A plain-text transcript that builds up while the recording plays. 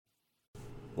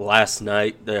Last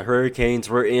night, the Hurricanes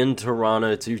were in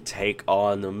Toronto to take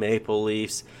on the Maple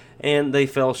Leafs, and they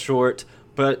fell short.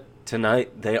 But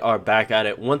tonight, they are back at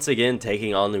it once again,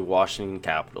 taking on the Washington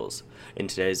Capitals. In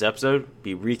today's episode,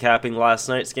 we'll be recapping last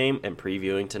night's game and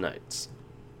previewing tonight's.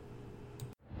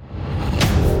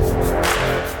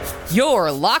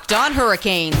 You're Locked On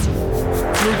Hurricanes,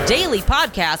 your daily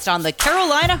podcast on the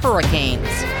Carolina Hurricanes.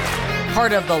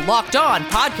 Part of the Locked On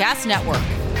Podcast Network.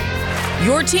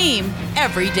 Your team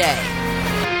every day.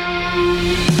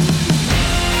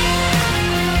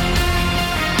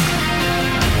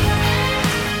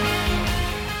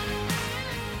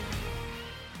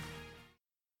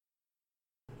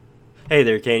 Hey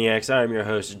there, Caniacs. I'm your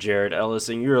host, Jared Ellis,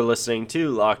 and you're listening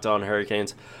to Locked On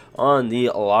Hurricanes on the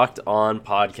Locked On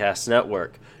Podcast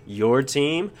Network. Your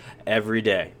team every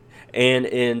day. And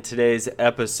in today's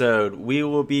episode, we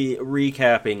will be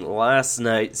recapping last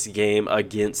night's game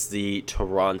against the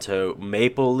Toronto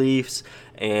Maple Leafs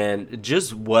and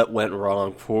just what went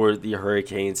wrong for the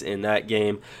Hurricanes in that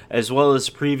game, as well as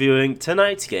previewing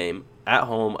tonight's game at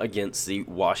home against the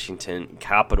Washington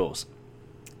Capitals.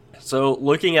 So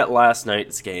looking at last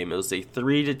night's game, it was a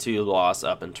 3-2 loss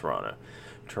up in Toronto.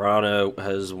 Toronto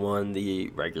has won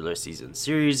the regular season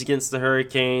series against the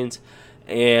Hurricanes,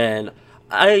 and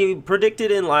I predicted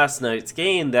in last night's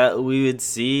game that we would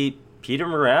see Peter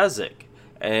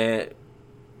Mrazek,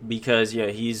 because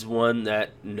he's one that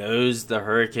knows the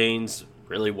Hurricanes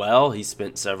really well. He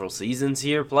spent several seasons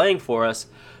here playing for us,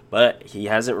 but he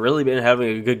hasn't really been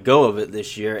having a good go of it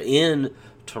this year in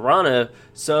Toronto.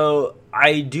 So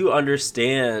I do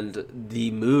understand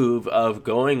the move of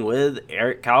going with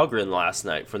Erik Källgren last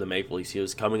night for the Maple Leafs. He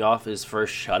was coming off his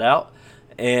first shutout,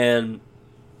 and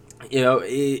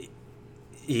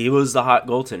he was the hot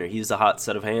goaltender. He's the hot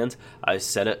set of hands. I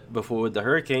said it before with the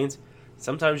Hurricanes.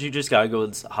 Sometimes you just got to go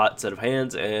with a hot set of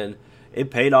hands, and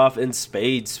it paid off in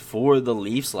spades for the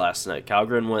Leafs last night.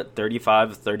 Källgren went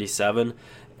 35-37,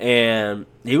 and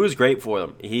he was great for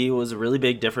them. He was a really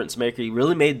big difference maker. He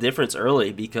really made a difference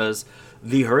early because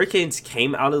the Hurricanes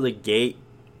came out of the gate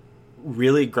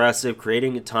really aggressive,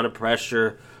 creating a ton of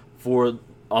pressure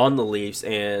on the Leafs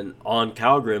and on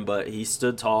Källgren, but he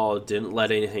stood tall, didn't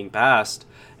let anything pass.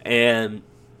 And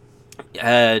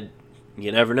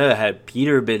you never know, had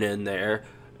Peter been in there,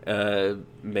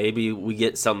 maybe we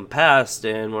get something past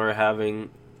and we're having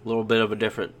a little bit of a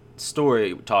different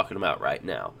story we're talking about right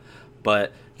now.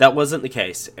 But that wasn't the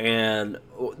case. And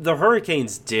the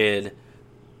Hurricanes did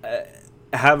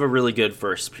have a really good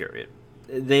first period.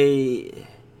 They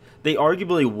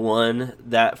arguably won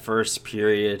that first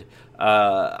period.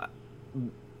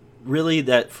 Really,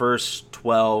 that first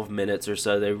 12 minutes or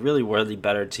so, they really were the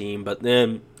better team. But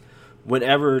then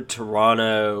whenever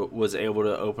Toronto was able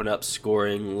to open up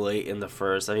scoring late in the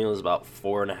first, I think it was about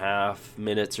 4.5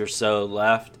 minutes or so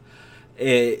left,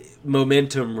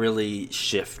 momentum really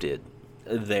shifted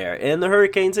there. And the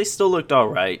Hurricanes, they still looked all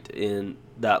right in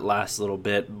that last little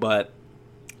bit. But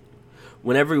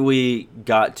whenever we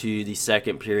got to the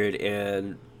second period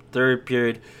and third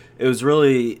period, it was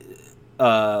really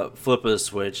flip of the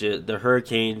switch. The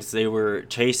Hurricanes, they were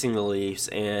chasing the Leafs,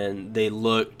 and they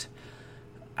looked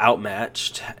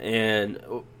outmatched, and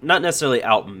not necessarily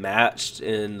outmatched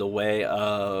in the way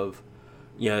of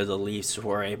the Leafs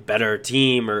were a better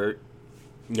team, or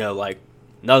like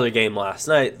another game last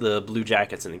night, the Blue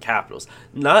Jackets and the Capitals.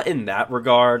 Not in that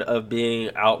regard of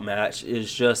being outmatched.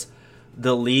 It's just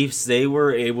the Leafs, they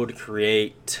were able to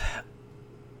create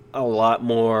a lot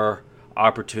more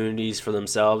opportunities for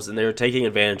themselves, and they were taking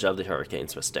advantage of the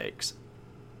Hurricanes' mistakes.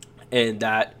 And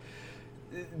that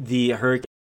the Hurricanes,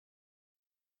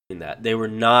 that they were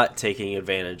not taking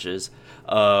advantages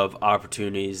of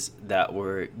opportunities that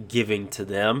were giving to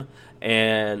them,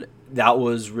 and that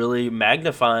was really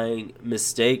magnifying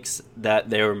mistakes that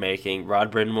they were making. Rod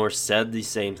Brind'Amour said the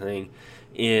same thing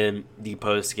in the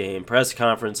post-game press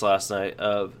conference last night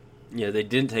of they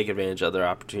didn't take advantage of their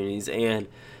opportunities, and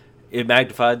it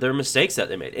magnified their mistakes that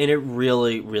they made. And it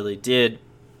really, really did.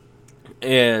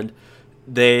 And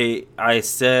I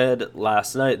said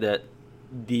last night that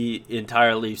the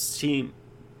entire Leafs team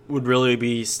would really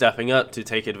be stepping up to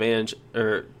take advantage,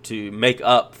 or to make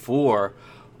up for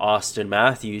Auston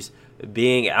Matthews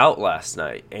being out last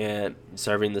night and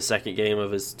serving the second game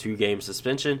of his 2-game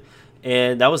suspension.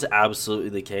 And that was absolutely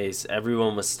the case.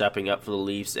 Everyone was stepping up for the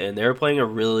Leafs, and they were playing a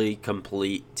really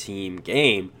complete team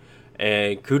game.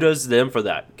 And kudos to them for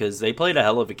that, because they played a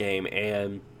hell of a game,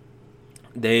 and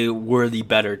they were the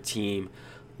better team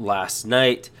last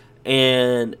night.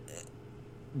 And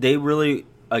they really,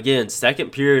 again,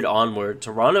 second period onward,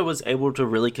 Toronto was able to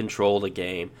really control the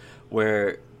game,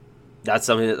 where that's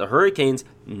something that the Hurricanes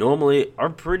normally are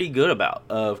pretty good about,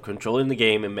 of controlling the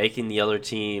game and making the other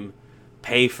team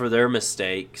pay for their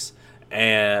mistakes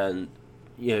and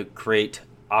create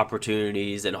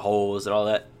opportunities and holes and all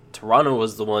that. Toronto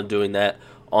was the one doing that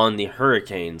on the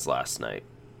Hurricanes last night.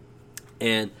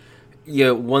 And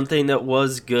one thing that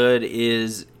was good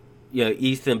is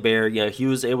Ethan Bear, he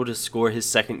was able to score his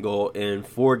second goal in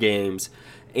 4 games,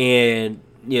 and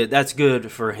that's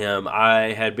good for him.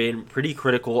 I had been pretty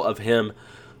critical of him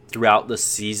throughout the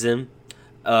season,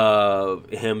 of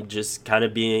him just kind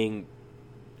of being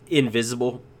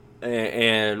invisible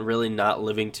and really not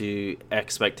living to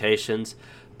expectations.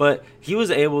 But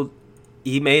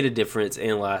he made a difference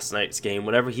in last night's game.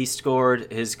 Whenever he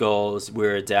scored his goals, we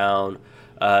were down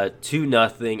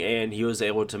 2-0, and he was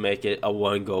able to make it a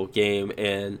 1-goal game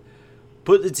and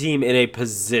put the team in a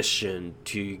position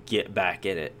to get back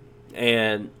in it.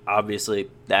 And obviously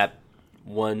that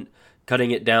one,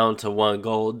 cutting it down to 1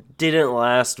 goal, didn't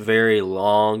last very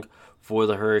long for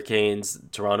the Hurricanes.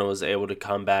 Toronto was able to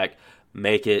come back,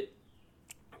 make it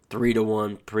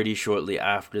 3-1 pretty shortly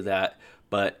after that.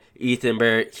 But Ethan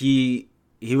Barrett, he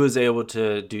was able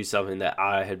to do something that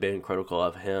I had been critical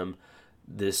of him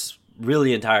this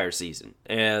really entire season.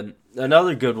 And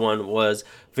another good one was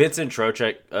Vincent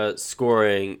Trocheck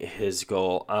scoring his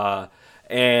goal.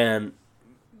 And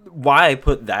why I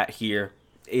put that here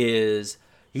is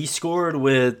he scored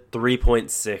with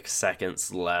 3.6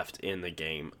 seconds left in the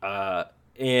game.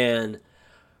 And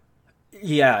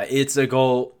yeah, it's a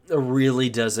goal that really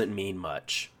doesn't mean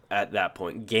much at that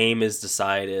point. Game is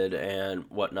decided and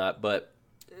whatnot, but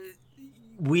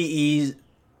you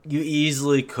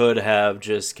easily could have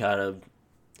just kind of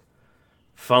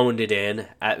phoned it in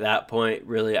at that point,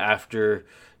 really, after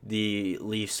the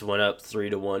Leafs went up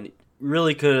 3-1.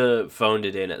 Really could have phoned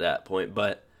it in at that point,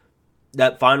 but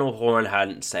that final horn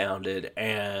hadn't sounded,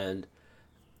 and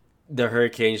the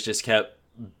Hurricanes just kept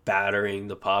battering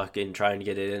the puck and trying to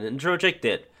get it in, and Trocheck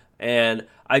did. And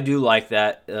I do like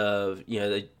that.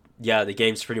 The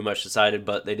game's pretty much decided,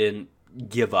 but they didn't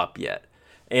give up yet.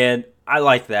 And I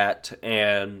like that.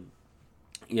 And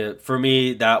for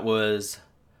me, that was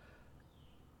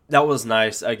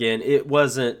nice. Again, it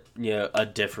wasn't a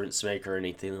difference maker or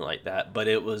anything like that, but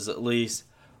it was at least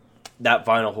that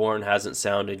final horn hasn't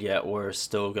sounded yet. We're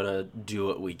still gonna do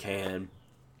what we can,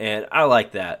 and I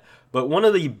like that. But one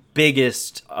of the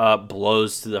biggest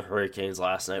blows to the Hurricanes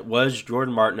last night was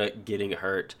Jordan Martinook getting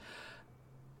hurt.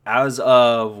 As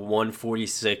of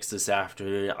 1:46 this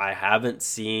afternoon, I haven't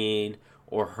seen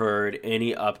or heard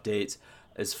any updates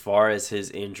as far as his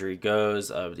injury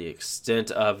goes, of the extent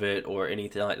of it or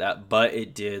anything like that, but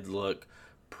it did look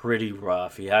pretty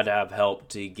rough. He had to have help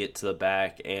to get to the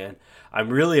back, and I'm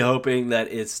really hoping that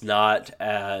it's not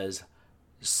as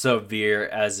severe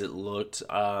as it looked.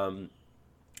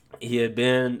 He had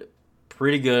been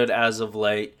pretty good as of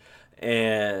late,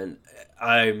 and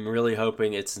I'm really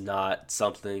hoping it's not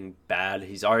something bad.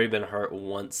 He's already been hurt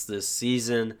once this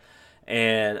season,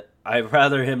 and I'd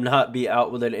rather him not be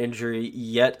out with an injury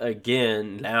yet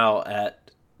again now at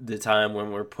the time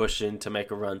when we're pushing to make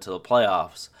a run to the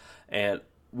playoffs. And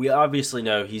we obviously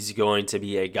know he's going to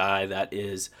be a guy that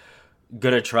is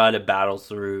going to try to battle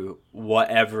through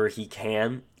whatever he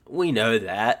can. We know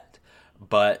that,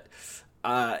 but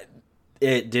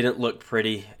it didn't look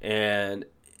pretty, and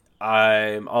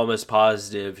I'm almost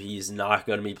positive he's not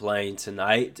going to be playing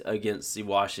tonight against the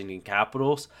Washington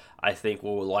Capitals. I think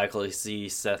we'll likely see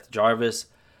Seth Jarvis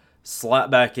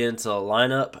slap back into the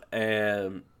lineup,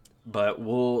 but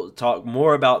we'll talk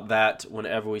more about that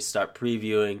whenever we start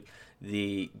previewing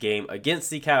the game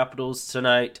against the Capitals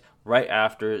tonight, right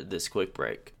after this quick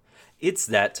break. It's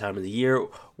that time of the year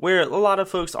where a lot of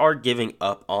folks are giving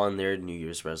up on their New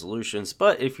Year's resolutions,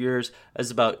 but if yours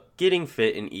is about getting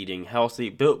fit and eating healthy,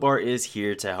 Built Bar is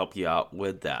here to help you out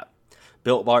with that.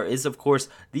 Built Bar is, of course,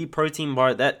 the protein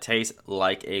bar that tastes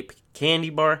like a candy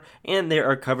bar, and they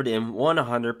are covered in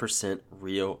 100%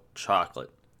 real chocolate.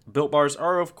 Built Bars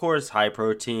are, of course, high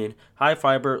protein, high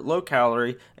fiber, low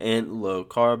calorie, and low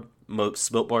carb.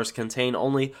 Most Built Bars contain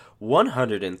only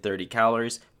 130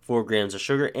 calories, 4 grams of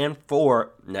sugar, and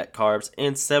 4 net carbs,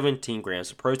 and 17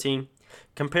 grams of protein.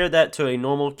 Compare that to a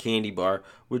normal candy bar,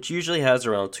 which usually has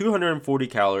around 240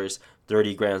 calories,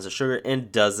 30 grams of sugar,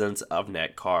 and dozens of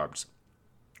net carbs.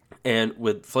 And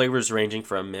with flavors ranging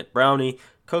from mint brownie,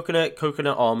 coconut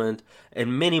almond,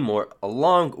 and many more,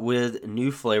 along with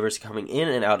new flavors coming in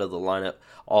and out of the lineup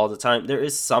all the time, there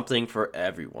is something for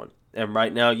everyone. And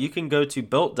right now, you can go to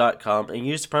Built.com and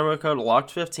use promo code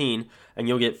LOCKED15, and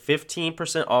you'll get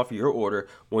 15% off your order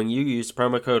when you use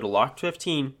promo code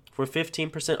LOCKED15 for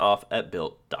 15% off at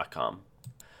Built.com.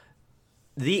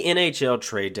 The NHL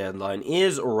trade deadline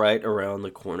is right around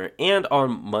the corner, and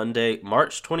on Monday,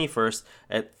 March 21st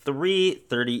at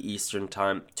 3:30 Eastern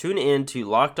Time, tune in to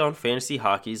Locked On Fantasy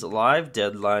Hockey's live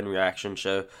deadline reaction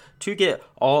show to get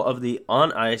all of the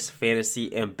on-ice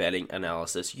fantasy and betting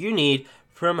analysis you need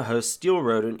from hosts Steele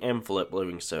Roden and Flip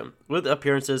Livingstone, with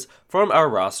appearances from our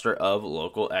roster of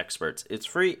local experts. It's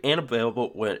free and available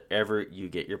wherever you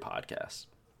get your podcasts.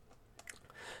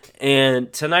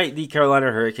 And tonight, the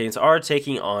Carolina Hurricanes are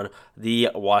taking on the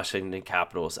Washington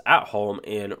Capitals at home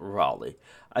in Raleigh.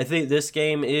 I think this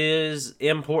game is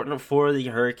important for the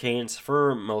Hurricanes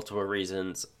for multiple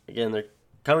reasons. Again, they're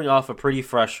coming off a pretty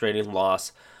frustrating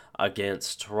loss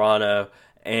against Toronto,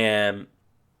 and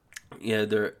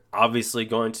they're obviously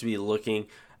going to be looking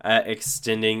at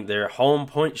extending their home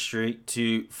point streak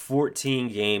to 14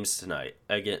 games tonight.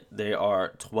 Again, they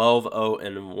are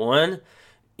 12-0-1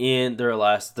 in their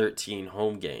last 13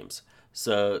 home games.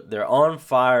 So they're on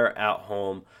fire at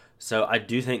home. So I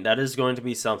do think that is going to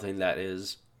be something that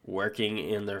is working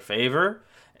in their favor.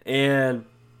 And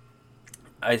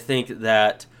I think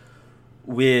that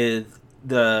with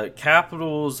the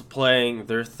Capitals playing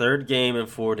their third game in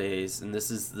 4 days, and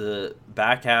this is the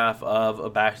back half of a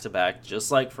back-to-back, just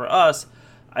like for us,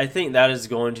 I think that is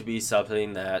going to be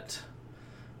something that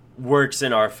works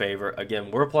in our favor.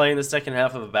 Again, we're playing the second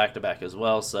half of a back-to-back as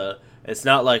well, so it's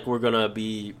not like we're going to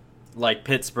be like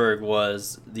Pittsburgh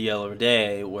was the other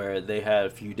day, where they had a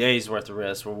few days worth of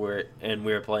rest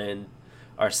we're playing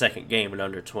our second game in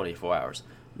under 24 hours.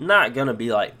 Not going to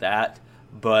be like that,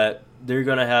 but they're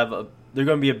going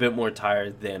to be a bit more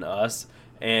tired than us,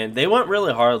 and they went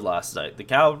really hard last night. The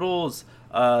Capitals,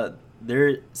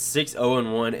 they're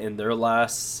 6-0-1 in their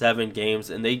last 7 games,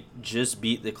 and they just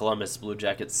beat the Columbus Blue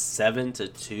Jackets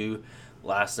 7-2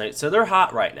 last night. So they're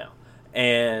hot right now.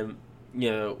 And,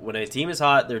 when a team is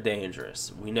hot, they're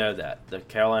dangerous. We know that. The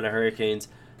Carolina Hurricanes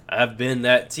have been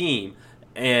that team.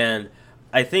 And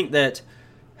I think that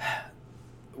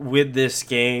with this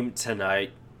game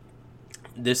tonight,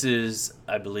 this is,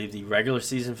 I believe, the regular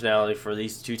season finale for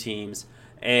these two teams.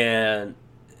 And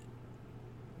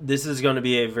this is going to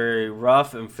be a very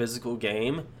rough and physical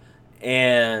game,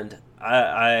 and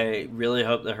I really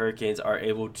hope the Hurricanes are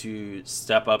able to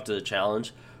step up to the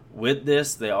challenge. With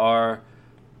this, they are,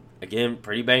 again,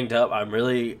 pretty banged up. I'm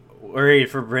really worried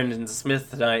for Brendan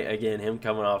Smith tonight. Again, him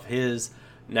coming off his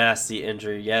nasty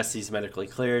injury. Yes, he's medically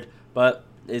cleared, but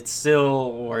it's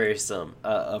still worrisome,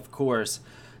 of course.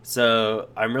 So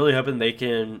I'm really hoping they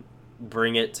can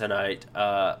bring it tonight.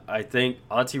 I think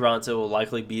Antti Raanta will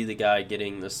likely be the guy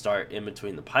getting the start in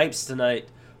between the pipes tonight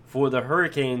for the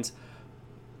Hurricanes.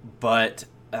 But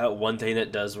one thing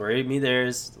that does worry me there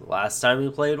is last time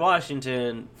we played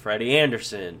Washington, Freddie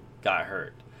Anderson got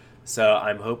hurt. So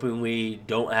I'm hoping we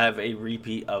don't have a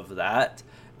repeat of that.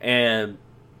 And,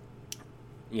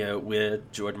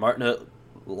 with Jordan Martin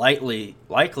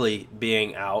likely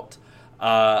being out,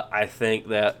 I think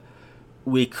that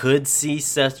we could see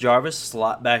Seth Jarvis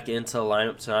slot back into the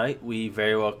lineup tonight. We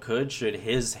very well could, should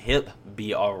his hip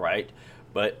be all right.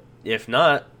 But if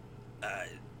not,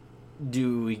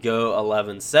 do we go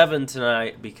 11-7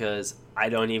 tonight? Because I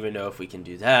don't even know if we can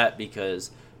do that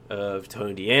because of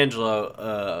Tony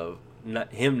DeAngelo,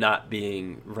 him not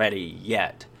being ready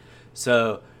yet.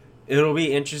 So it'll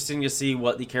be interesting to see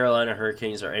what the Carolina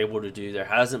Hurricanes are able to do. There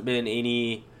hasn't been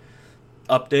any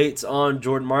updates on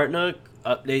Jordan Martinook,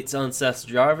 updates on Seth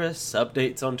Jarvis,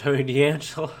 updates on Tony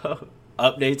DeAngelo,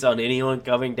 updates on anyone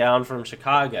coming down from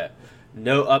Chicago.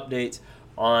 No updates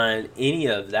on any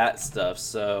of that stuff.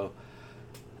 So,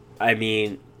 I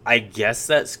guess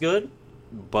that's good.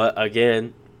 But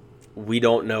again, we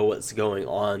don't know what's going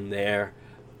on there.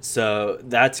 So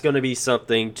that's going to be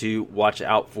something to watch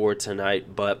out for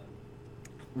tonight. But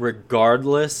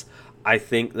regardless, I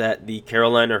think that the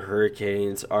Carolina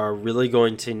Hurricanes are really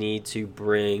going to need to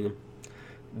bring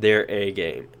their A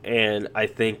game. And I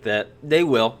think that they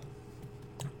will.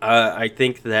 I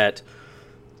think that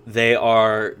they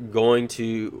are going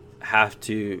to have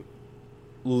to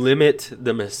limit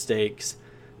the mistakes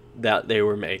that they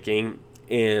were making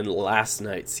in last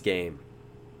night's game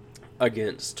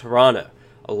against Toronto.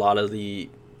 A lot of the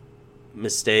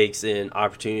mistakes and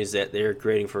opportunities that they're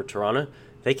creating for Toronto,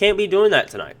 they can't be doing that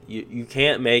tonight. You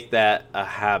can't make that a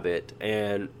habit.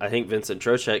 And I think Vincent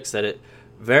Trocheck said it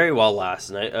very well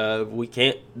last night.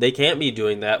 They can't be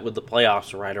doing that with the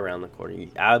playoffs right around the corner. You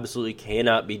absolutely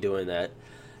cannot be doing that.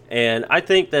 And I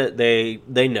think that they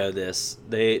know this.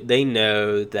 They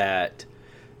know that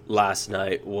last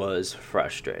night was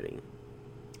frustrating.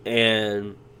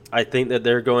 And I think that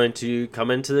they're going to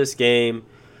come into this game,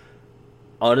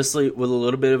 honestly, with a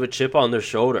little bit of a chip on their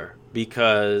shoulder.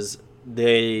 because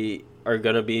they are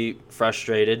going to be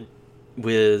frustrated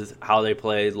with how they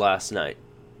played last night.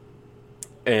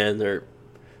 And they're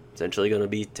essentially going to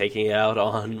be taking it out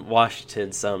on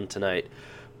Washington some tonight.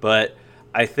 But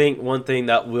I think one thing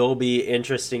that will be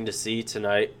interesting to see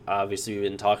tonight, obviously we've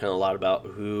been talking a lot about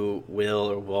who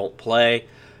will or won't play,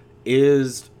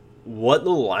 is what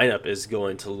the lineup is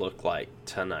going to look like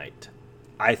tonight.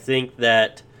 I think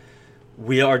that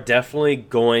we are definitely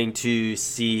going to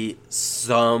see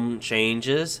some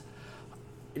changes.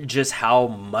 Just how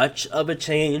much of a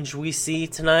change we see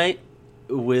tonight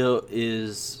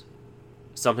is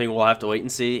something we'll have to wait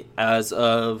and see. As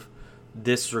of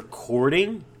this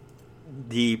recording,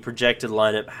 the projected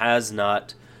lineup has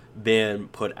not been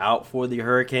put out for the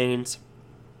Hurricanes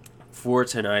for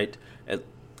tonight.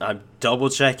 I'm double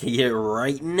checking it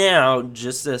right now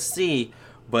just to see,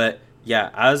 but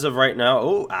yeah, as of right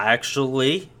now,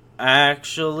 actually,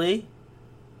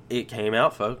 it came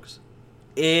out, folks.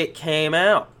 It came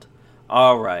out.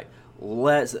 All right,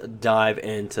 let's dive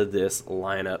into this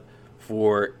lineup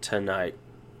for tonight.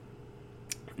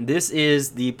 This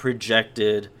is the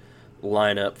projected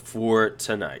lineup for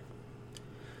tonight.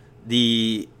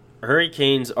 The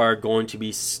Hurricanes are going to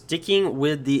be sticking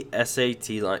with the SAT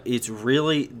line. It's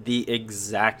really the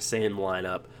exact same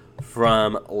lineup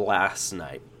from last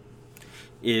night.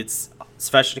 It's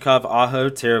Svechnikov,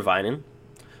 Aho, Teravainen,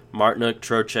 Martinook,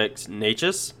 Trocheck,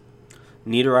 Necas,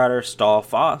 Niederreiter, Stahl,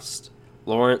 Fost,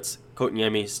 Lawrence,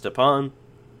 Kotkaniemi, Stepan,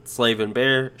 Slavin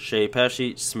Bear, Shea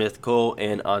Pesci, Smith, Cole,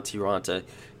 and Antti Raanta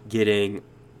getting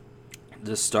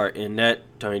the start in net.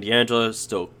 Tony DeAngelo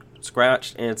still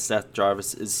scratched, and Seth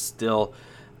Jarvis is still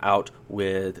out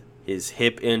with his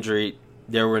hip injury.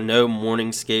 There were no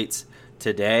morning skates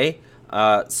today,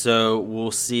 so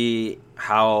we'll see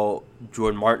how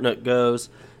Jordan Martinook goes.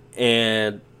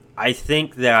 And I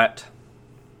think that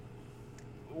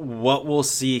what we'll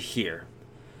see here,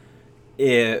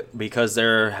 because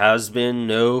there has been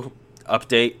no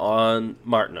update on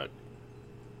Martinook,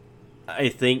 I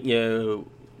think it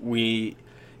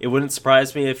wouldn't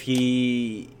surprise me if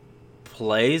he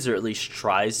plays, or at least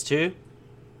tries to.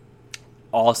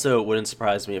 Also, it wouldn't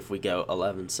surprise me if we go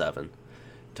 11-7.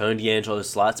 Tony DeAngelo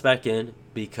slots back in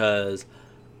because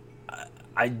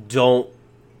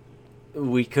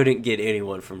we couldn't get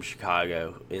anyone from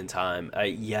Chicago in time.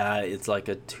 It's like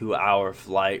a 2-hour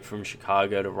flight from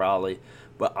Chicago to Raleigh,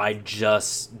 but I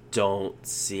just don't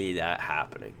see that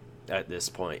happening at this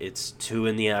point. It's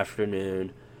 2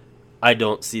 p.m. I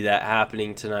don't see that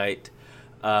happening tonight.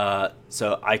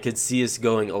 So I could see us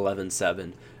going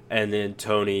 11-7, and then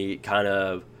Tony kind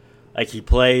of, like, he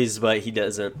plays, but he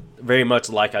doesn't, very much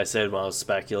like I said when I was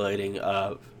speculating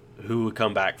who would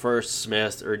come back first,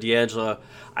 Smith or DeAngelo.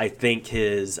 I think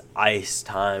his ice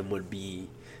time would be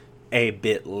a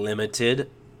bit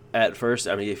limited at first.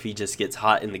 I mean, if he just gets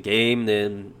hot in the game,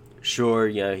 then sure,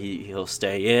 he'll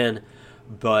stay in,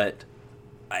 but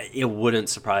it wouldn't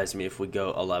surprise me if we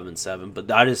go 11-7, but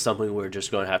that is something we're just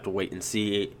going to have to wait and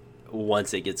see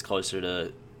once it gets closer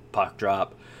to puck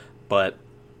drop. But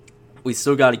we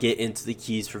still got to get into the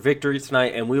keys for victory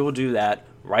tonight, and we will do that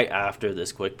right after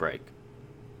this quick break.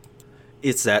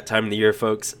 It's that time of the year,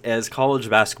 folks, as college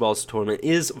basketball's tournament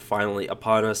is finally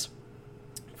upon us.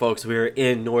 Folks, we're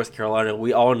in North Carolina.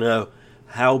 We all know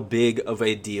how big of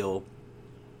a deal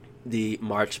the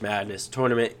March Madness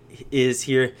tournament is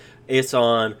here. It's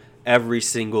on every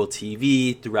single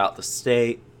TV throughout the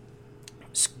state.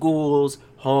 Schools,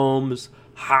 homes,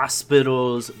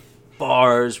 hospitals,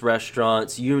 bars,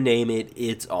 restaurants, you name it,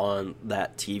 it's on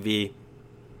that TV.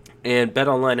 And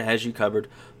BetOnline has you covered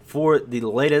for the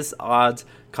latest odds,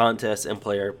 contests, and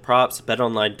player props.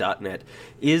 BetOnline.net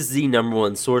is the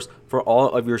 #1 source for all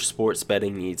of your sports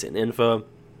betting needs and info.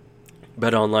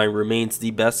 BetOnline remains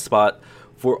the best spot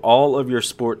for all of your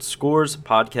sports scores,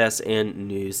 podcasts, and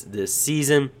news this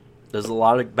season. There's a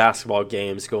lot of basketball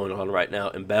games going on right now,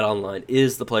 and BetOnline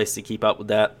is the place to keep up with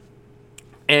that.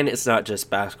 And it's not just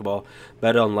basketball.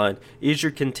 BetOnline is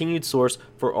your continued source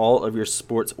for all of your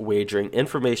sports wagering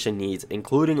information needs,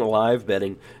 including live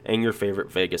betting and your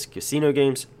favorite Vegas casino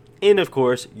games, and of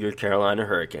course, your Carolina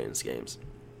Hurricanes games.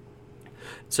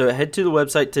 So head to the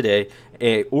website today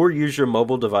or use your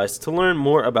mobile device to learn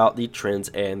more about the trends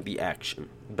and the action.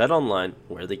 BetOnline,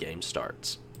 where the game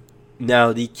starts.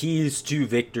 Now, the keys to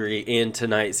victory in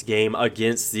tonight's game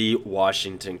against the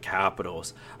Washington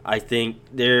Capitals. I think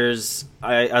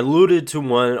I alluded to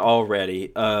one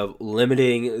already of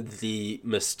limiting the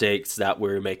mistakes that we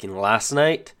were making last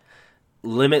night.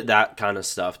 Limit that kind of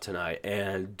stuff tonight,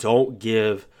 and don't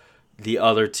give the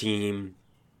other team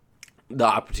the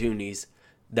opportunities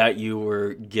that you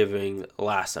were giving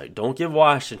last night. Don't give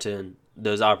Washington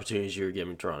those opportunities you were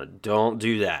giving Toronto. Don't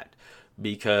do that,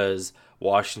 because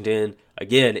Washington,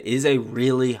 again, is a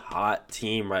really hot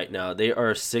team right now. They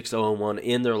are 6-0-1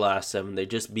 in their last 7. They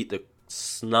just beat the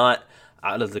snot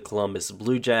out of the Columbus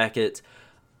Blue Jackets.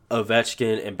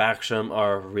 Ovechkin and Backstrom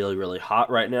are really, really hot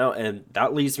right now, and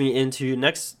that leads me into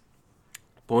next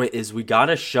point is we got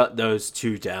to shut those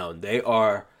two down. They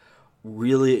are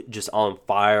really just on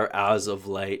fire as of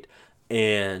late,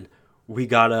 and we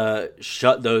got to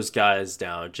shut those guys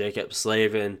down. Jacob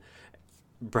Slavin,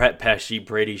 Brett Pesce,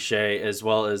 Brady Shea, as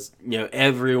well as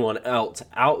everyone else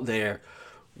out there.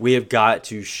 We have got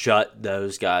to shut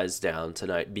those guys down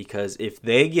tonight, because if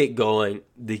they get going,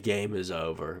 the game is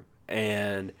over.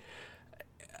 And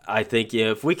I think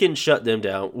if we can shut them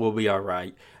down, we'll be all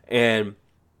right. And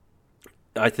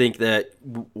I think that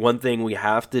one thing we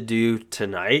have to do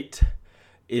tonight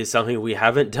is something we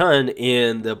haven't done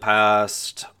in the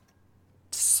past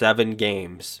 7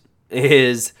 games,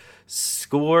 is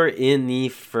score in the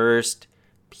first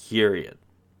period.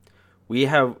 We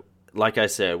have, like I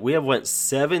said, we have went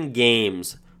 7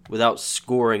 games without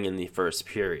scoring in the first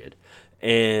period.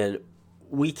 And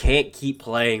we can't keep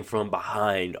playing from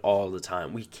behind all the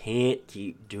time. We can't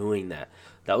keep doing that.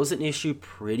 That was an issue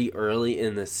pretty early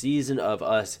in the season of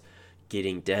us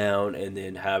getting down and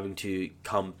then having to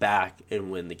come back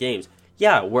and win the games.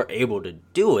 Yeah, we're able to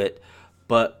do it,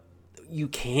 but you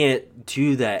can't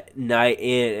do that night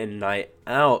in and night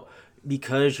out,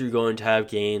 because you're going to have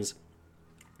games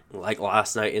like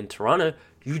last night in Toronto.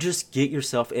 You just get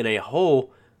yourself in a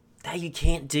hole that you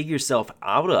can't dig yourself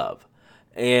out of.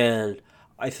 And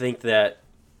I think that,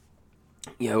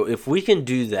 if we can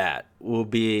do that, we'll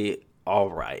be all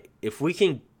right. If we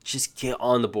can just get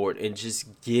on the board and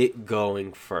just get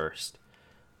going first,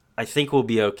 I think we'll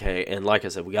be okay. And like I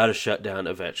said, we got to shut down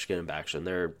Ovechkin and Backstrom.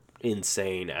 They're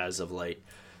insane as of late,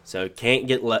 so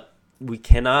we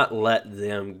cannot let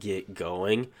them get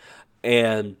going.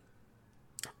 And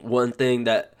one thing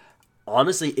that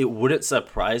honestly, it wouldn't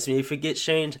surprise me if it gets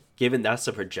changed, given that's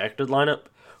the projected lineup,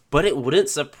 but it wouldn't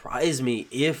surprise me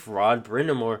if Rod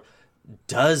Brind'Amour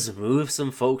does move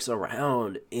some folks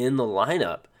around in the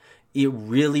lineup. It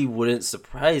really wouldn't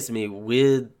surprise me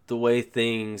with the way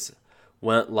things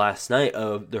went last night,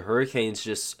 of the Hurricanes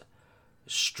just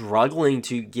struggling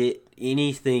to get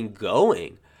anything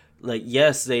going. Like,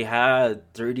 yes, they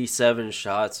had 37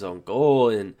 shots on goal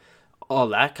and all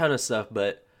that kind of stuff,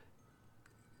 but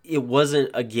it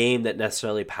wasn't a game that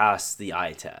necessarily passed the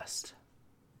eye test,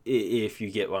 if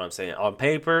you get what I'm saying. On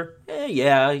paper, you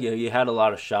had a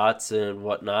lot of shots and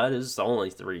whatnot. It's only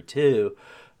 3-2,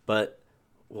 but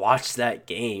watch that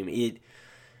game.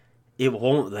 It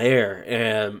won't there,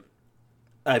 and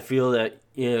I feel that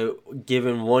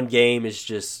given one game is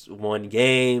just one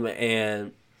game,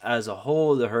 and as a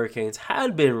whole, the Hurricanes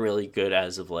had been really good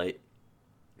as of late.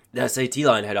 The SAT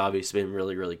line had obviously been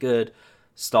really, really good.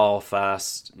 Stahl,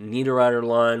 Fast, Niederreiter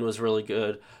line was really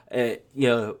good. And,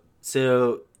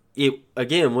 so it,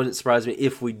 again, wouldn't surprise me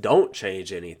if we don't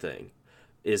change anything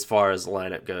as far as the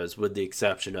lineup goes, with the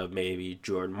exception of maybe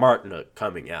Jordan Martinook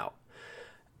coming out.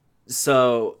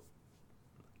 So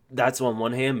that's on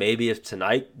one hand. Maybe if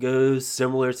tonight goes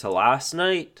similar to last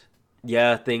night,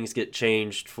 things get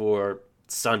changed for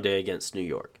Sunday against New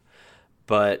York.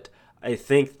 But I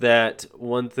think that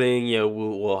one thing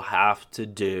we'll have to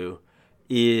do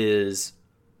is,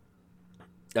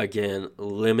 again,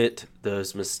 limit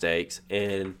those mistakes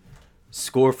and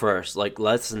score first. Like,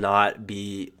 let's not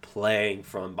be playing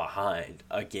from behind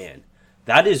again.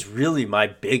 That is really my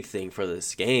big thing for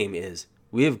this game, is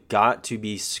we have got to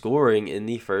be scoring in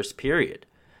the first period.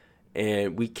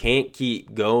 And we can't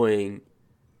keep going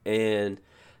and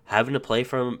having to play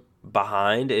from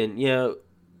behind. And,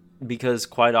 because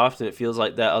quite often it feels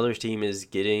like that other team is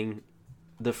getting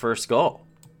the first goal.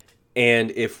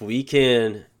 And if we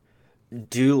can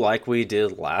do like we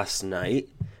did last night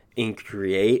and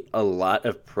create a lot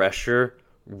of pressure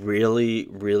really,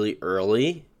 really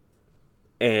early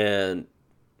and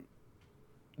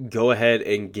go ahead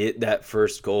and get that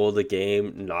first goal of the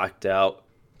game knocked out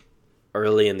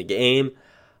early in the game,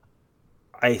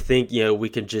 I think, we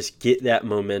can just get that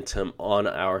momentum on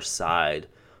our side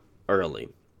early,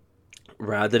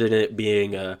 rather than it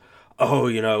being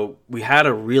we had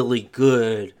a really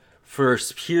good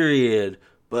first period,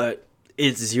 but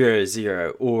it's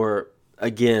 0-0. Or,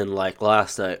 again, like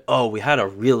last night, we had a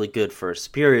really good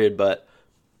first period, but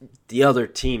the other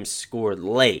team scored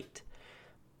late.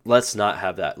 Let's not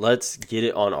have that. Let's get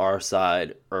it on our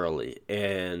side early.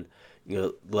 And,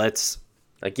 let's,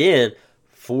 again,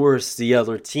 force the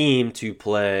other team to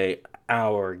play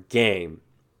our game.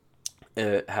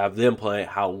 have them play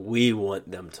how we want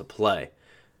them to play.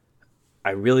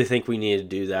 I really think we need to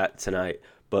do that tonight,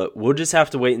 but we'll just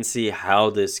have to wait and see how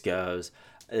this goes.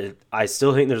 I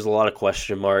still think there's a lot of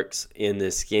question marks in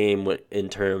this game in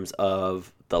terms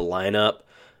of the lineup.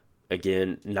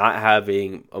 Again, not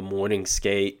having a morning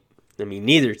skate. I mean,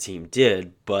 neither team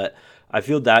did, but I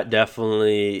feel that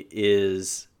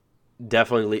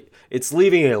it's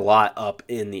leaving a lot up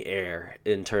in the air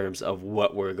in terms of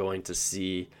what we're going to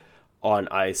see on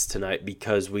ice tonight,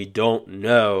 because we don't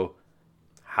know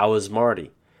how is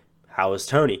Marty, how is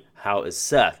Tony, how is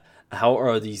Seth, how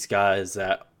are these guys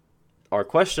that are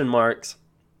question marks,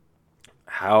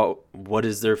 what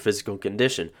is their physical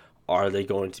condition? Are they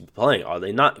going to be playing? Are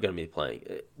they not going to be playing?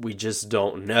 We just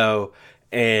don't know,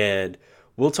 and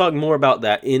we'll talk more about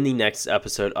that in the next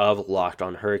episode of Locked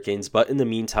On Hurricanes. But in the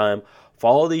meantime,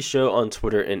 follow the show on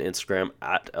Twitter and Instagram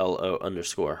at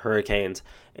LO_Hurricanes,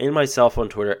 and myself on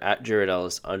Twitter at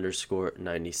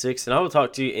JaredEllis_96. And I will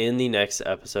talk to you in the next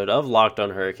episode of Locked On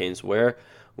Hurricanes, where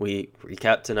we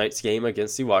recap tonight's game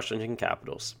against the Washington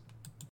Capitals.